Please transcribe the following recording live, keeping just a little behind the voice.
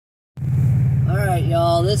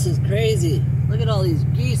y'all, this is crazy. Look at all these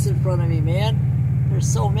geese in front of me, man. There's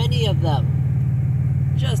so many of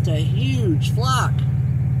them. Just a huge flock.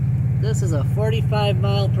 This is a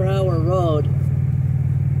 45-mile-per-hour road.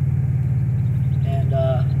 And,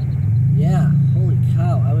 yeah, holy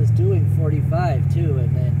cow. I was doing 45, too.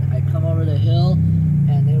 And then I come over the hill,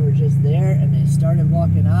 and they were just there, and they started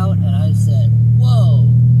walking out, and I said, whoa.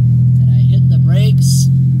 And I hit the brakes,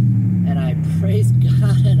 and I praised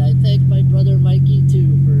God, and I thank my brother Mikey,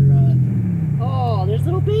 too, for, oh, there's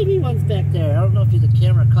little baby ones back there. I don't know if the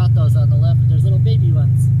camera caught those on the left, but there's little baby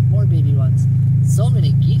ones. More baby ones. So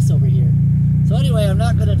many geese over here. So anyway, I'm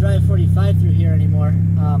not going to drive 45 through here anymore.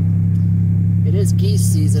 It is geese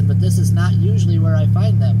season, but this is not usually where I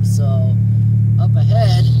find them. So up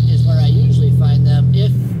ahead is where I usually find them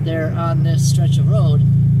if they're on this stretch of road.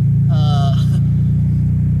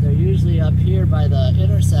 They're usually up here by the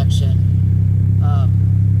intersection.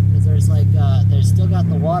 Because there's like, there's still got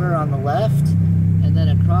the water on the left, and then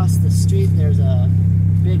across the street there's a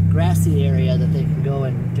big grassy area that they can go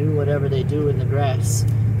and do whatever they do in the grass.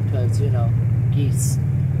 Because, you know, geese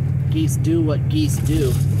do what geese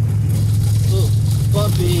do. Ooh,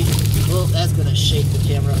 bumpy. Oh, that's gonna shake the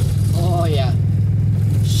camera. Oh yeah.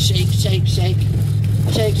 Shake, shake, shake.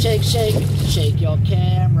 Shake, shake, shake. Shake your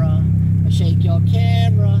camera. Shake your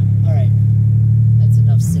camera. Alright. That's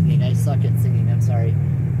enough singing. I suck at singing, I'm sorry.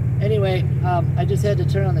 Anyway, I just had to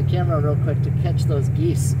turn on the camera real quick to catch those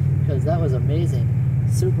geese, because that was amazing.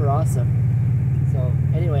 Super awesome. So,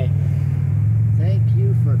 anyway, thank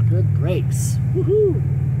you for good breaks. Woohoo!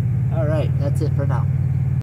 Alright, that's it for now.